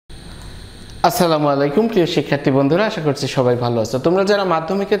আসসালামু আলাইকুম প্রিয় শিক্ষার্থী বন্ধুরা, আশা করছি সবাই ভালো আছো। তোমরা যারা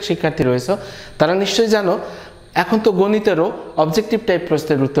মাধ্যমিকের শিক্ষার্থী রয়েছো তারা নিশ্চয়ই জানো এখন তো গণিতেরও অবজেক্টিভ টাইপ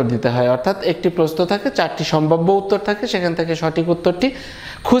প্রশ্নের উত্তর দিতে হয়, অর্থাৎ একটি প্রশ্ন থাকে, চারটি সম্ভাব্য উত্তর থাকে, সেখান থেকে সঠিক উত্তরটি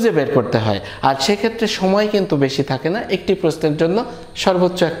খুঁজে বের করতে হয়। আর সেক্ষেত্রে সময় কিন্তু বেশি থাকে না, একটি প্রশ্নের জন্য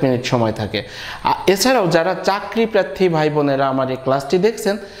সর্বোচ্চ 1 মিনিট সময় থাকে। এছাড়াও যারা চাকরি প্রার্থী ভাই বোনেরা আমার এই ক্লাসটি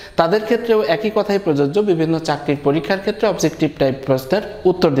দেখছেন তাদের ক্ষেত্রেও একই কথাই প্রযোজ্য। বিভিন্ন চাকরির পরীক্ষার ক্ষেত্রে অবজেক্টিভ টাইপ প্রশ্নের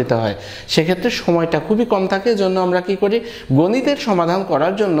উত্তর দিতে হয়, সেক্ষেত্রে সময়টা খুবই কম থাকে। জন্য আমরা কি করি, গণিতের সমাধান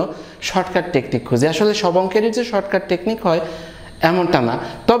করার জন্য শর্টকাট টেকনিক খুঁজি। আসলে সব অঙ্কেরই যে শর্টকাট টেকনিক হয় এমনটা না,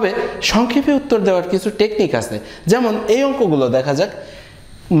 তবে সংক্ষেপে উত্তর দেওয়ার কিছু টেকনিক আছে। যেমন এই অঙ্কগুলো দেখা যাক।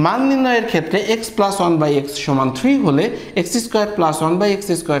 মান নির্ণয়ের ক্ষেত্রে x + 1/x = 3 হলে x² +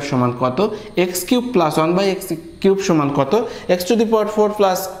 1/x² সমান কত, x³ + 1/x³ সমান কত, x⁴ +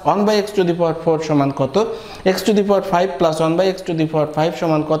 1/x⁴ সমান কত, x⁵ + 1/x⁵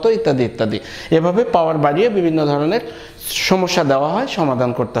 সমান কত, ইত্যাদি ইত্যাদি। এভাবে পাওয়ার বাড়িয়ে বিভিন্ন ধরনের সমস্যা দেওয়া হয়,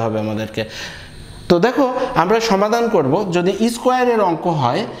 সমাধান করতে হবে আমাদেরকে। তো দেখো, আমরা সমাধান করব। যদি স্কোয়ারের অঙ্ক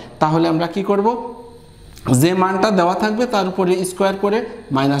হয় তাহলে আমরা কি করব, যে মানটা দেওয়া থাকবে তার উপরে স্কোয়ার করে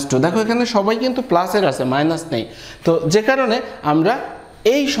 -2। দেখো এখানে সবাই কিন্তু প্লাসের আছে, মাইনাস নেই। তো যে কারণে আমরা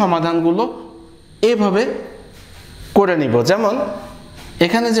এই সমাধানগুলো এভাবে করে নিব। যেমন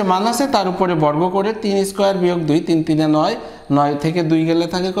এখানে যে মান আছে তার উপরে বর্গ করে 3² - 2, 3 × 3 = 9, 9 থেকে 2 গেলে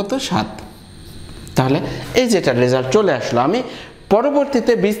থাকে কত, 7। তাহলে এই যেটা রেজাল্ট চলে আসলো। আমি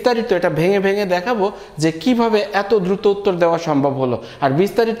পরবর্তীতে বিস্তারিত এটা ভেঙে ভেঙে দেখাবো যে কিভাবে এত দ্রুত উত্তর দেওয়া সম্ভব হলো, আর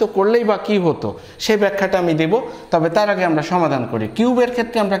বিস্তারিত করলেই বা কি হতো সেই ব্যাখ্যাটা আমি দেব। তবে তার আগে আমরা সমাধান করি। কিউবের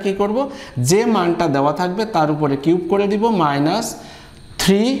ক্ষেত্রে আমরা কি করব, যে মানটা দেওয়া থাকবে তার উপরে কিউব করে দিব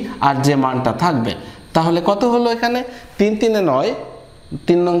 -3, আর যে মানটা থাকবে তাহলে কত হলো, এখানে 3 × 3 = 9,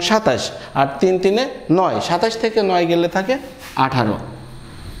 3 নং 27, আর 3 × 3 = 9, 27 থেকে 9 গেলে থাকে 18।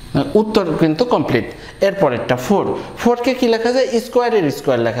 উত্তর কিন্তু কমপ্লিট। এরপরেরটা 4 কে কি লেখা যায়, স্কোয়ারের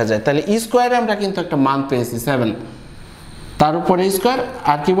স্কোয়ার লেখা যায়। তাহলে স্কোয়ারে আমরা কিন্তু একটা মান পেয়েছি 7, তার উপরে স্কোয়ার,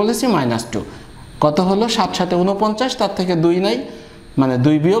 আর কি বলেছি -2। কত হলো, 7 × 7 = 49, তার থেকে 2 নাই, মানে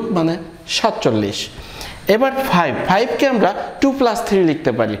 2 বিয়োগ মানে 47। এবার 5 কে আমরা 2 + 3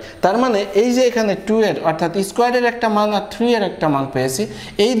 লিখতে পারি। তার মানে এই যে এখানে 2 এর অর্থাৎ স্কোয়ারের একটা মান আর 3 এর একটা মান পেয়েছি,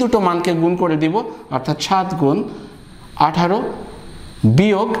 এই দুটো মানকে গুণ করে দিব, অর্থাৎ 7 × 18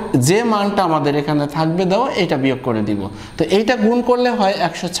 বিয়োগ যে মানটা আমাদের এখানে থাকবে দাও, এটা বিয়োগ করে দিব। তো এইটা গুণ করলে হয়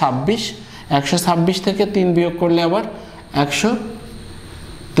 126, 126 থেকে 3 বিয়োগ করলে আবার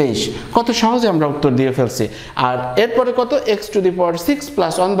 123। কত সহজে আমরা উত্তর দিয়ে ফেলছি। আর এরপরে কত, x⁶ +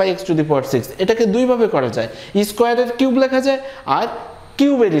 1/x⁶। এটাকে দুইভাবে করা যায়, স্কোয়ারের কিউব লেখা যায় আর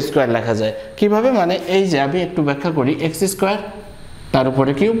কিউবের স্কোয়ার লেখা যায়। কিভাবে, মানে এই যে আমি একটু ব্যাখ্যা করি, x² তার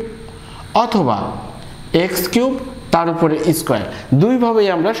উপরে কিউব, অথবা x³ তার উপরে স্কোয়ার, দুইভাবেই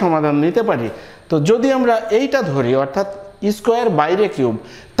আমরা সমাধান নিতে পারি। তো যদি আমরা এইটা ধরি, অর্থাৎ স্কোয়ার বাইরে কিউব,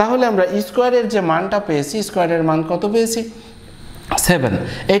 তাহলে আমরা স্কোয়ারের যে মানটা পেয়েছি, স্কোয়ারের মান কত পেয়েছি, 7,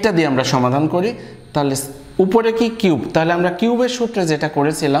 এটা দিয়ে আমরা সমাধান করি। তাহলে উপরে কি কিউব, তাহলে আমরা কিউবের সূত্রে যেটা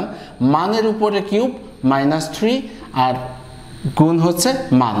করেছিলাম, মানের উপরে কিউব -3 আর গুণ হচ্ছে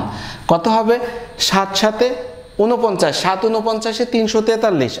মান, কত হবে, 7 × 7 = 49, 7 × 49 =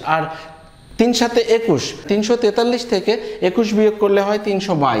 343, আর 3 × 7 = 21, 343 থেকে 21 বিয়োগ করলে হয়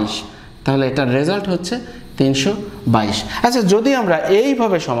 322। তাহলে এটার রেজাল্ট হচ্ছে 322। আচ্ছা, যদি আমরা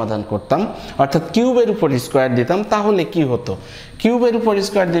এইভাবে সমাধান করতাম, অর্থাৎ কিউবের উপর স্কোয়ার দিতাম, তাহলে কি হতো, কিউবের উপর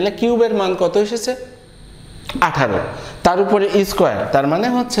স্কোয়ার দিলে কিউবের মান কত এসেছে, 18, তার উপরে স্কোয়ার, তার মানে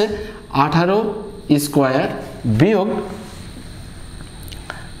হচ্ছে 18² বিয়োগ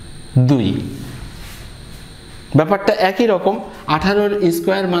 2। ব্যাপারটা একই রকম, 18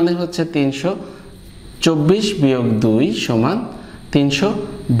 স্কোয়ার মানে হচ্ছে 324 বিয়োগ 2 সমান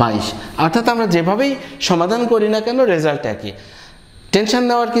 322। অর্থাৎ আমরা যেভাবেই সমাধান করি না কেন রেজাল্ট একই। টেনশন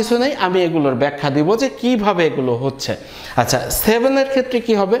নেওয়ার কিছু নেই, আমি এগুলোর ব্যাখ্যা দিব যে কিভাবে এগুলো হচ্ছে। আচ্ছা, 7 এর ক্ষেত্রে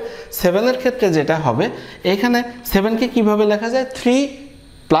কি হবে, 7 এর ক্ষেত্রে যেটা হবে, এখানে 7 কে কিভাবে লেখা যায়, 3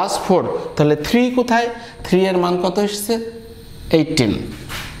 + 4। তাহলে 3 কোথায়, 3 এর মান কত এসেছে, 18,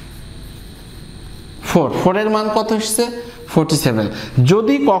 4 এর মান কত এসেছে, 47।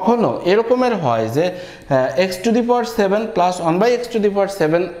 যদি কখনো এরকমের হয় যে x⁷ +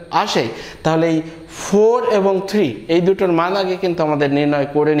 1/x⁷ আসে, তাহলে এই 4 এবং 3 এই দুটোর মান আগে কিন্তু আমাদের নির্ণয়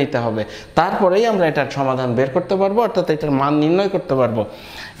করে নিতে হবে, তারপরেই আমরা এটার সমাধান বের করতে পারবো, অর্থাৎ এটার মান নির্ণয় করতে পারবো।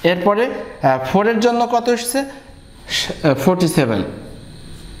 এরপরে 4 এর জন্য কত এসেছে, 47,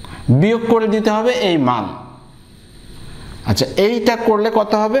 বিয়োগ করে দিতে হবে এই মান। আচ্ছা, এইটা করলে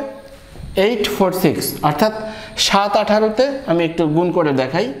কত হবে, 846, অর্থাৎ 7 18-তে আমি একটু গুণ করে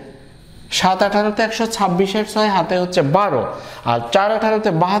দেখাই, 7 18-তে 126, 6 হাতে হচ্ছে 12, আর 4 18-তে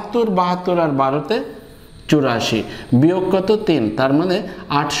 72, 72 আর 12-তে 84, বিয়োগ কত 3, তার মানে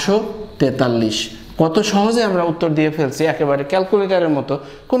 843। কত সহজে আমরা উত্তর দিয়ে ফেলছি, একেবারে ক্যালকুলেটরের মতো,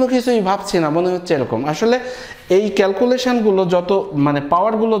 কোনো কিছুই ভাবছি না, মনে হচ্ছে এরকম। আসলে এই ক্যালকুলেশনগুলো যত মানে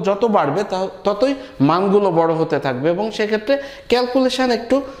পাওয়ারগুলো যত বাড়বে ততই মানগুলো বড় হতে থাকবে, এবং সেক্ষেত্রে ক্যালকুলেশন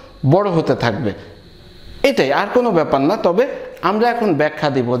একটু বড় হতে থাকবে, এটাই, আর কোনো ব্যাপার না। তবে আমরা এখন ব্যাখ্যা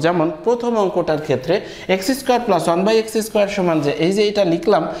দিব, যেমন প্রথম অঙ্কটার ক্ষেত্রে x² + 1/x² সমান যে এই যে এটা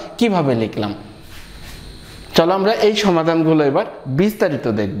লিখলাম, কিভাবে লিখলাম, চলো আমরা এই সমাধানগুলো এবার বিস্তারিত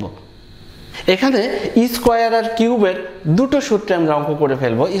দেখব। এখানে ই স্কয়ার আর কিউবের দুটো সূত্রে আমরা অঙ্ক করে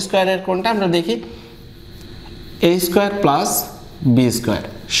ফেলবো। ই স্কয়ারের কোনটা আমরা দেখি, a² + b²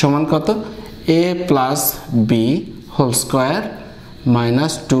 সমান কত, a + b²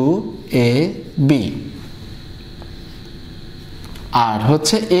 - 2ab, আর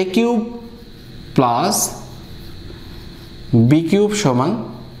হচ্ছে a³ + b³ সমান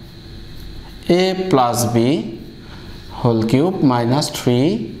a + b³ -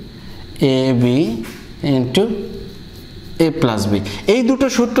 3ab * a + b। এই দুটো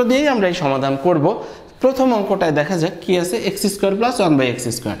সূত্র দিয়েই আমরা এই সমাধান করব। প্রথম অঙ্কটায় দেখা যাক কি আছে, x² +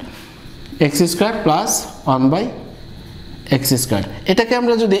 1/x², x² + 1/x²। এটাকে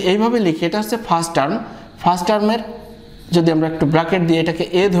আমরা যদি এইভাবে লিখি, এটা হচ্ছে ফার্স্ট টার্ম, ফার্স্ট টার্মের যদি আমরা একটু ব্র্যাকেট দিয়ে এটাকে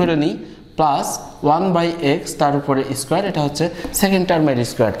a ধরে নিই, প্লাস 1/x তার উপরে স্কয়ার, এটা হচ্ছে সেকেন্ড টার্মের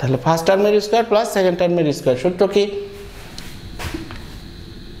স্কয়ার। তাহলে ফার্স্ট টার্মের স্কয়ার প্লাস সেকেন্ড টার্মের স্কয়ার, সূত্র কি,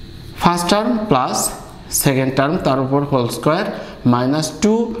 first term plus second term তার উপর whole square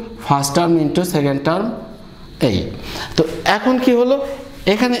 -2 first term into second term, এই। তো এখন কি হলো,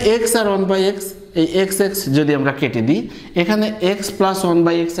 এখানে x আর 1/x, এই x যদি আমরা কেটে দিই, এখানে x +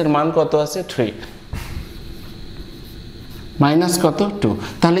 1/x এর মান কত আছে, 3, মাইনাস কত, 2।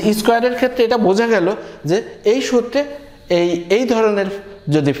 তাহলে স্কয়ারের ক্ষেত্রে এটা বোঝা গেল যে এই সূত্রে এই ধরনের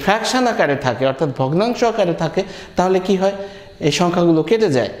যদি ফ্র্যাকশন আকারে থাকে, অর্থাৎ ভগ্নাংশ আকারে থাকে, তাহলে কি হয়, এই সংখ্যাগুলো কেটে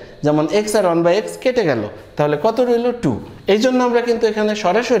যায়, যেমন x আর 1/x কেটে গেল, তাহলে কত রইল, 2। এই জন্য আমরা কিন্তু এখানে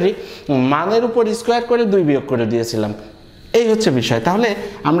সরাসরি মানের উপর স্কয়ার করে 2 বিয়োগ করে দিয়েছিলাম, এই হচ্ছে বিষয়। তাহলে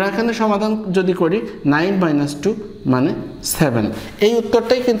আমরা এখানে সমাধান যদি করি, 9 - 2 মানে 7, এই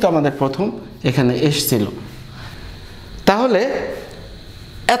উত্তরটাই কিন্তু আমাদের প্রথম এখানে এসেছিল। তাহলে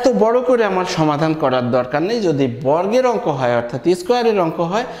এত বড় করে আমার সমাধান করার দরকার নেই, যদি বর্গের অঙ্ক হয়, অর্থাৎ স্কয়ারের অঙ্ক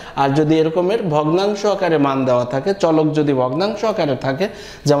হয়, আর যদি এরকমের ভগ্নাংশ আকারে মান দেওয়া থাকে, চলক যদি ভগ্নাংশ আকারে থাকে,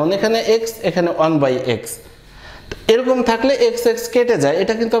 যেমন এখানে x, এখানে 1/x, এরকম থাকলে x কেটে যায়,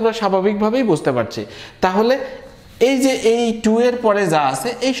 এটা কিন্তু আমরা স্বাভাবিকভাবেই বুঝতে পারছি। তাহলে এই যে এই 2 এর পরে যা আছে,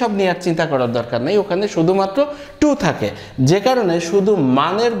 এই সব নিয়ে আর চিন্তা করার দরকার নেই, ওখানে শুধুমাত্র 2 থাকে, যে কারণে শুধু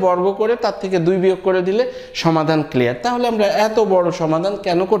মানের বর্গ করে তার থেকে 2 বিয়োগ করে দিলে সমাধান ক্লিয়ার। তাহলে আমরা এত বড় সমাধান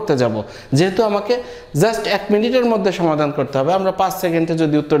কেন করতে যাব, যেহেতু আমাকে জাস্ট 1 মিনিটের মধ্যে সমাধান করতে হবে, আমরা 5 সেকেন্ডে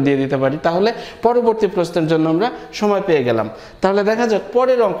যদি উত্তর দিয়ে দিতে পারি, তাহলে পরবর্তী প্রশ্নের জন্য আমরা সময় পেয়ে গেলাম। তাহলে দেখা যাক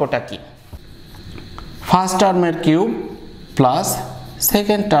পরের অঙ্কটা কি, ফার্স্ট টার্মের কিউব প্লাস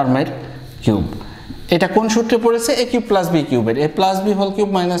সেকেন্ড টার্মের কিউব। এটা কোন সূত্রে পড়েছে, a³ + b³ এর, a + b² -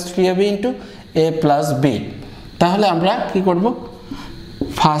 3ab * a + b। তাহলে আমরা কি করব,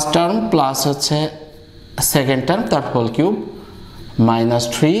 ফার্স্ট টার্ম প্লাস হচ্ছে সেকেন্ড টার্ম তার whole cube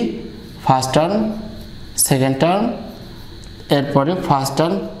 -3 first term second term, এরপরে first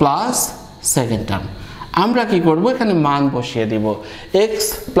term plus second term. আমরা কি করব, এখানে মান বসিয়ে দিব, x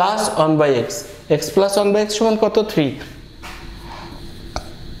 + 1/x, x + 1/x সমান কত, 3³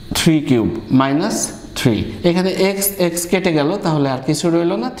 -3, এখানে x কেটে গেল, তাহলে আর কিছু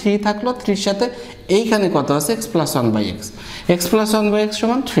রইল না, 3 থাকলো, 3 এর সাথে এইখানে কত আছে, x + 1/x, x + 1/x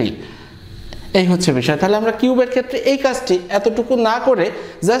সমান 3, এই হচ্ছে বিষয়। তাহলে আমরা কিউবের ক্ষেত্রে এই কাজটি এতটুকু না করে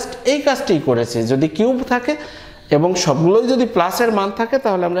জাস্ট এই কাজটিই করেছি। যদি কিউব থাকে এবং সবগুলোই যদি প্লাসের মান থাকে,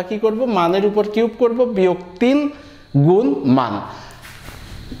 তাহলে আমরা কি করব, মানের উপর কিউব করব, বিয়োগ 3 গুণ মান,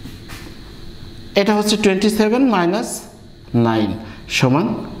 এটা হচ্ছে 27 - 9 সমান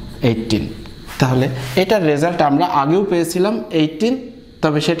 18। তাহলে এটার রেজাল্ট আমরা আগেও পেয়েছিলাম 18,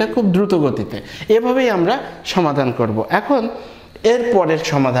 তবে সেটা খুব দ্রুত গতিতে। এভাবেই আমরা সমাধান করব। এখন এর পরের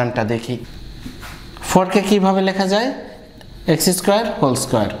সমাধানটা দেখি, 4কে কিভাবে লেখা যায়, x² হোল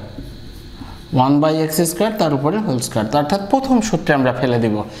স্কয়ার 1/x² তার উপরে হোল স্কয়ার, অর্থাৎ প্রথম সূত্রে আমরা ফেলে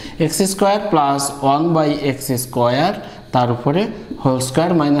দিব, x² + 1/x² তার উপরে হোল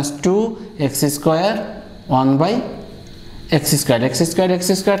স্কয়ার -2x² 1/x²,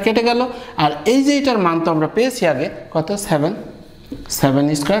 কেটে গেল, আর এই যে এটার মান তো আমরা পেয়েছি আগে কত, 7²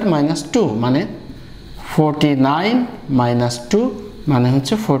 -2 মানে 49 - 2 মানে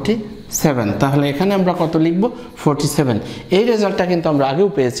হচ্ছে 47। তাহলে এখানে আমরা কত লিখব, 47। এই রেজাল্টটা কিন্তু আমরা আগেও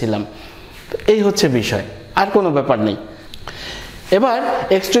পেয়েছিলাম। এই হচ্ছে বিষয়, আর কোনো ব্যাপার নেই। এবার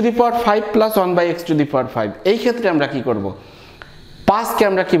x to the power 5 plus 1 by x to the পাওয়ার 5, এই ক্ষেত্রে আমরা কি করব? 5কে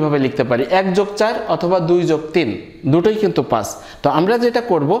আমরা কিভাবে লিখতে পারি? 1 যোগ 4 অথবা 2 যোগ 3, দুটোই কিন্তু 5। তো আমরা যেটা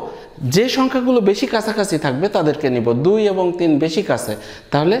করব, যে সংখ্যাগুলো বেশি কাছাকাছি থাকবে তাদেরকে নিব। 2 এবং 3 বেশি কাছে,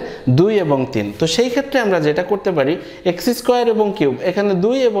 তাহলে 2 এবং 3। তো সেই ক্ষেত্রে আমরা যেটা করতে পারি, এক্স স্কোয়ার এবং কিউব, এখানে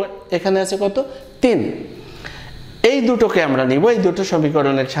 2 এবং এখানে আছে কত? 3। এই দুটোকে আমরা নিব, এই দুটো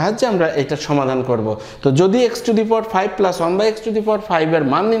সমীকরণের সাহায্যে আমরা এটা সমাধান করব। তো যদি x to the power 5 plus 1 by x to the পাওয়ার 5 এর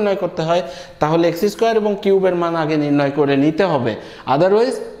মান নির্ণয় করতে হয়, তাহলে x স্কোয়ার এবং কিউবের মান আগে নির্ণয় করে নিতে হবে,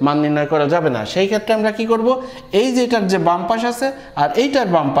 আদারওয়াইজ মান নির্ণয় করা যাবে না। সেই ক্ষেত্রে আমরা কি করব, এই যেটার যে বাম পাশ আছে আর এইটার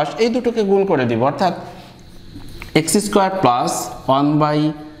বাম পাশ, এই দুটোকে গুণ করে দিব, অর্থাৎ x square plus 1 by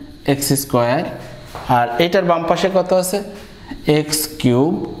x square, আর এইটার বাম পাশে কত আছে? x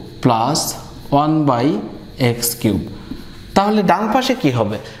cube plus 1 by x cube. তাহলে ডান পাশে কি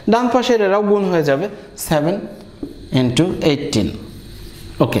হবে? ডান পাশের এরাও গুণ হয়ে যাবে, 7 ইন্টু 18।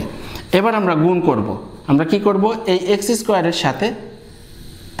 ওকে, এবার আমরা গুণ করব। আমরা কি করব? এই x স্কোয়ারের সাথে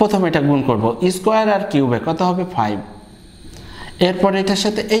প্রথমে এটা গুণ করব, স্কোয়ার আর কিউবে কত হবে? 5। এরপর এটার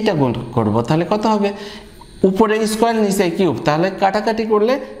সাথে এইটা গুণ করব, তাহলে কত হবে? উপরে স্কোয়ার নিচে কিউব, তাহলে কাটাকাটি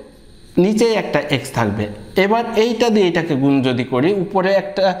করলে নিচে একটা x থাকবে। এবার এইটা দিয়ে এটাকে গুণ যদি করি, উপরে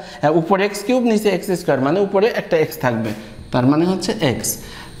x কিউব নিচে x স্কোয়ার, মানে উপরে একটা x থাকবে, তার মানে হচ্ছে x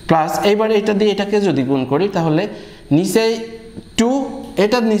প্লাস, এইবার এটা দিয়ে এটাকে যদি গুণ করি, তাহলে নিচে 2,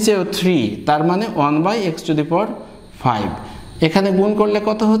 এটার নিচেও 3, তার মানে 1 বাই x টু দি পাওয়ার 5। এখানে গুণ করলে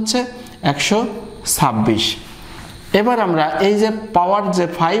কত হচ্ছে? 126। এবার আমরা এই যে পাওয়ার যে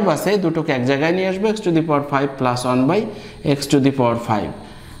 5 আছে, দুটোকে এক জায়গায় নিয়ে আসবো, x to the power 5 plus 1 by x to the পাওয়ার 5।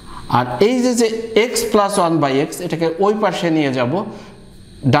 আর এই যে x প্লাস 1 বাই x, এটাকে ওই পাশে নিয়ে যাব,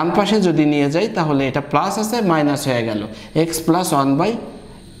 ডান পাশে যদি নিয়ে যাই তাহলে এটা প্লাস আছে মাইনাস হয়ে গেল, x প্লাস 1 বাই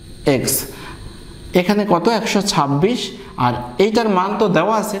x। এখানে কত? 126, আর এইটার মান তো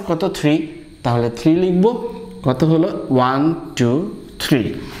দেওয়া আছে কত? 3, তাহলে 3 লিখব। কত হলো? 1 2 3,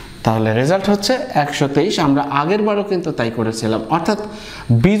 তাহলে রেজাল্ট হচ্ছে 123। আমরা আগের বারও কিন্তু তাই করেছিলাম, অর্থাৎ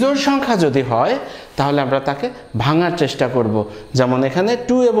বিজোড় সংখ্যা যদি হয় তাহলে আমরা তাকে ভাঙার চেষ্টা করব। যেমন এখানে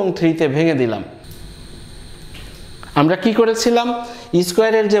 2 এবং 3-তে ভেঙে দিলাম। আমরা কি করেছিলাম?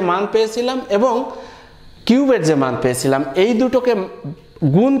 স্কোয়ারের যে মান পেয়েছিলাম এবং কিউবের যে মান পেয়েছিলাম, এই দুটোকে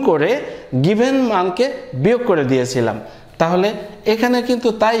গুণ করে গিভেন মানকে বিয়োগ করে দিয়েছিলাম। তাহলে এখানে কিন্তু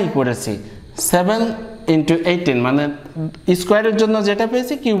তাই করেছি, 7 ইন্টু 18, মানে স্কোয়ারের জন্য যেটা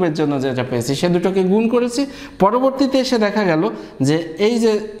পেয়েছি, কিউবের জন্য যেটা পেয়েছি, সে দুটোকে গুণ করেছি। পরবর্তীতে এসে দেখা গেল যে এই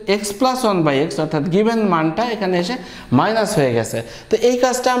যে x প্লাস 1 বাই x, অর্থাৎ গিভেন মানটা এখানে এসে মাইনাস হয়ে গেছে। তো এই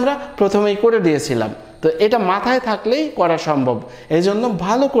কাজটা আমরা প্রথমেই করে দিয়েছিলাম, তো এটা মাথায় থাকলেই করা সম্ভব। এই জন্য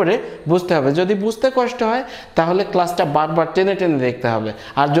ভালো করে বুঝতে হবে। যদি বুঝতে কষ্ট হয় তাহলে ক্লাসটা বারবার টেনে টেনে দেখতে হবে।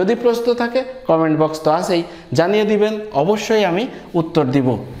 আর যদি প্রশ্ন থাকে, কমেন্ট বক্স তো আছেই, জানিয়ে দিবেন, অবশ্যই আমি উত্তর দিব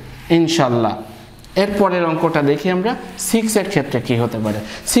ইনশাল্লাহ। এরপরের অঙ্কটা দেখি আমরা 6-এর ক্ষেত্রে কি হতে পারে।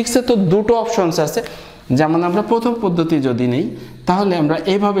 6-এ তো দুটো অপশনস আছে। যেমন আমরা প্রথম পদ্ধতি যদি নেই, তাহলে আমরা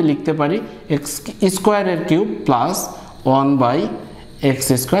এইভাবে লিখতে পারি, x স্কোয়ারের cube plus 1 by x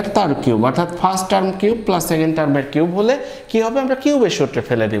square তার কিউব, অর্থাৎ first term cube plus second টার্মের কিউব হলে কি হবে? আমরা কিউবের সূত্রে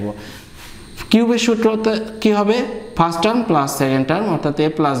ফেলে দেব। কিউবের সূত্রতে কি হবে? First term plus second term, অর্থাৎ a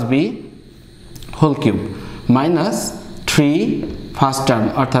plus b whole cube, minus 3 first term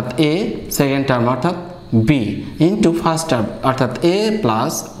অর্থাৎ a, সেকেন্ড টার্ম অর্থাৎ b, ইন্টু ফার্স্ট টার্ম অর্থাৎ a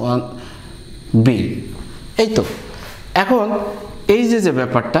প্লাস 1 b। এই তো এখন এই যে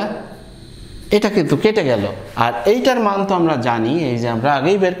ব্যাপারটা, এটা কিন্তু কেটে গেল। আর এইটার মান তো আমরা জানি, এই যে আমরা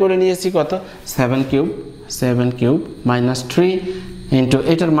আগেই বের করে নিয়েছি কত? 7 কিউব মাইনাস 3 ইন্টু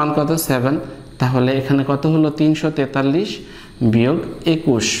এটার মান কত? 7। তাহলে এখানে কত হলো? 343 বিয়োগ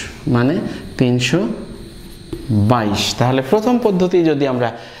 21, মানে 322। তাহলে প্রথম পদ্ধতি যদি আমরা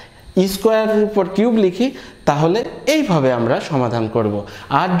স্কোয়ারের উপর কিউব লিখি তাহলে এইভাবে আমরা সমাধান করব।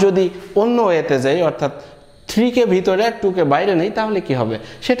 আর যদি অন্য ওয়েতে যাই, অর্থাৎ 3-কে ভিতরে আর 2-কে বাইরে নেই, তাহলে কি হবে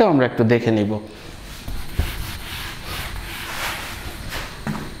সেটাও আমরা একটু দেখে নিব।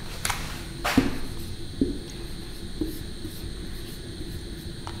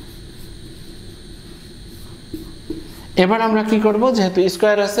 এবার আমরা কি করব? যেহেতু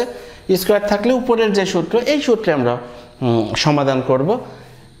স্কোয়ার আছে, স্কোয়ার থাকলে উপরের যে সূত্র, এই সূত্রে আমরা সমাধান করব।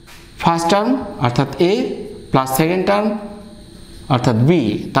 ফার্স্ট টার্ম অর্থাৎ a প্লাস সেকেন্ড টার্ম অর্থাৎ b,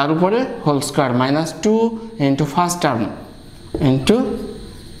 তার উপরে whole square minus 2 into first term into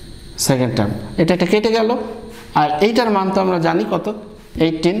second term. এটা কেটে গেল। আর এইটার মান তো আমরা জানি কত?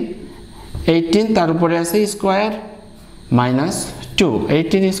 18, তার উপরে আছে স্কোয়ার মাইনাস 2,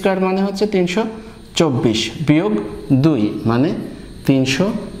 18 স্কোয়ার মানে হচ্ছে 324 বিয়োগ 2 মানে 324।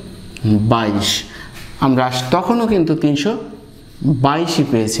 22 আমরা তখনও কিন্তু 322ই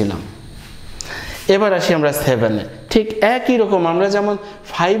পেয়েছিলাম। এবার আসি আমরা 7-এ, ঠিক একই রকম আমরা যেমন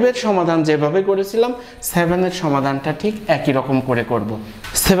 5-এর সমাধান যেভাবে করেছিলাম 7-এর সমাধানটা ঠিক একই রকম করে করব।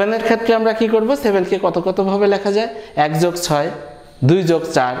 7-এর ক্ষেত্রে আমরা কি করব, 7কে কত ভাবে লেখা যায়, 1 + 6, 2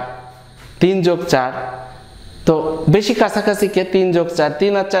 + 4, 3 + 4, তো বেশি কাছাকাছি কে 3 + 4,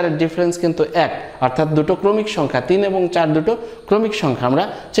 3 আর 4 এর ডিফারেন্স কিন্তু 1, অর্থাৎ দুটো ক্রমিক সংখ্যা, 3 এবং 4 দুটো ক্রমিক সংখ্যা। আমরা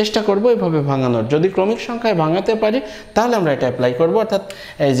চেষ্টা করব এইভাবে ভাঙানোর, যদি ক্রমিক সংখ্যায় ভাঙাতে পারি তাহলে আমরা এটা অ্যাপ্লাই করব, অর্থাৎ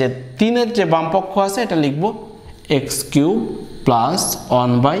এই যে 3-এর যে বাম পক্ষ আছে এটা লিখব x³ +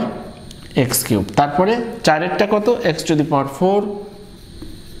 1/x³, তারপরে 4-এরটা কত, x⁴ +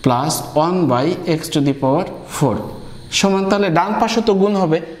 1/x⁴ সমান, তাহলে ডান পাশে তো গুণ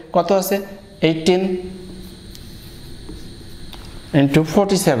হবে, কত আছে 18 ×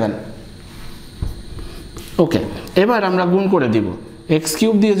 47। ওকে, এবার আমরা গুণ করে দিব, x³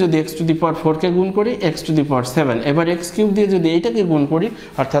 দিয়ে যদি x⁴ কে গুণ করি x⁴, এবার x³ দিয়ে যদি এইটাকে গুণ করি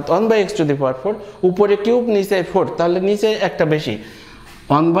অর্থাৎ 1/x⁴, উপরে কিউব নিচে 4, তাহলে নিচে একটা বেশি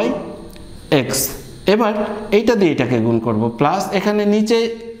 1/x, এবার এইটা দিয়ে এটাকে গুণ করব প্লাস এখানে নিচে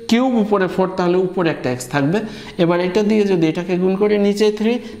কিউব উপরে 4, তাহলে উপরে একটা x থাকবে, এবার এটা দিয়ে যদি এটাকে গুণ করি নিচে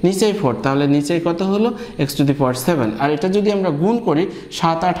 3 নিচে 4, তাহলে নিচে কত হলো x⁴, আর এটা যদি আমরা গুণ করি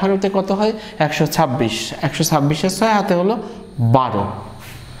 7 18 তে কত হয় 126, 126-এর 6 হাতে হলো 12,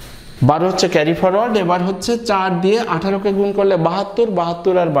 12 হচ্ছে ক্যারি ফরওয়ার্ড। এবার হচ্ছে 4 দিয়ে 18কে গুণ করলে 72,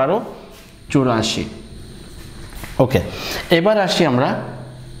 72 আর 12 84। ওকে, এবার আসি আমরা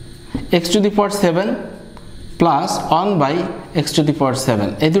x⁴ প্লাস 1/x⁴,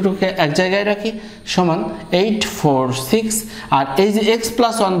 এই দুটোকে এক জায়গায় রাখি, সমান 846, আর এই যে x +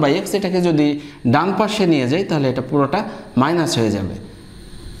 1/x এটাকে যদি ডান পাশে নিয়ে যাই তাহলে এটা পুরোটা মাইনাস হয়ে যাবে,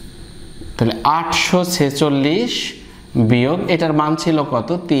 তাহলে 846 বিয়োগ এটার মান ছিল কত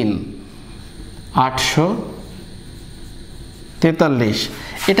 3, 843,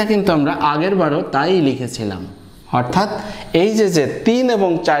 এটা কিন্তু আমরা আগের বারও তাই লিখেছিলাম, অর্থাৎ এই যে 3 এবং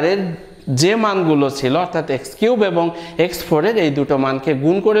 4-এর যে মানগুলো ছিল অর্থাৎ x³ এবং x4 এর এই দুটো মানকে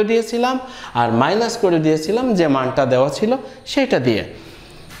গুণ করে দিয়েছিলাম আর মাইনাস করে দিয়েছিলাম যে মানটা দেওয়া ছিল সেটা দিয়ে।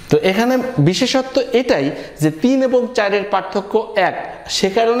 তো এখানে বিশেষত্ব এটাই যে 3 এবং 4 এর পার্থক্য 1, সে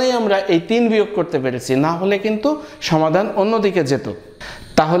কারণেই আমরা এই 3 বিয়োগ করতে পেরেছি, না হলে কিন্তু সমাধান অন্যদিকে যেত।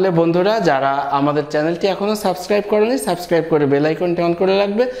 তাহলে বন্ধুরা, যারা আমাদের চ্যানেলটি এখনো সাবস্ক্রাইব করেনি, সাবস্ক্রাইব করে বেল আইকনটি অন করে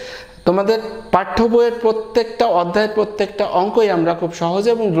রাখবে। তোমাদের পাঠ্য বইয়ের প্রত্যেকটা অধ্যায়ের প্রত্যেকটা অঙ্কই আমরা খুব সহজে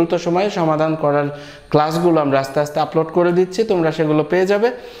এবং দ্রুত সময়ে সমাধান করার ক্লাসগুলো আমরা আস্তে আস্তে আপলোড করে দিচ্ছি, তোমরা সেগুলো পেয়ে যাবে।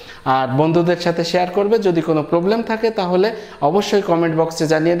 আর বন্ধুদের সাথে শেয়ার করবে। যদি কোনো প্রবলেম থাকে তাহলে অবশ্যই কমেন্ট বক্সে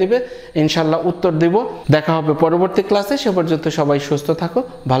জানিয়ে দিবে, ইনশাল্লাহ উত্তর দিব। দেখা হবে পরবর্তী ক্লাসে, সে পর্যন্ত সবাই সুস্থ থাকো,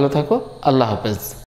 ভালো থাকো, আল্লাহ হাফেজ।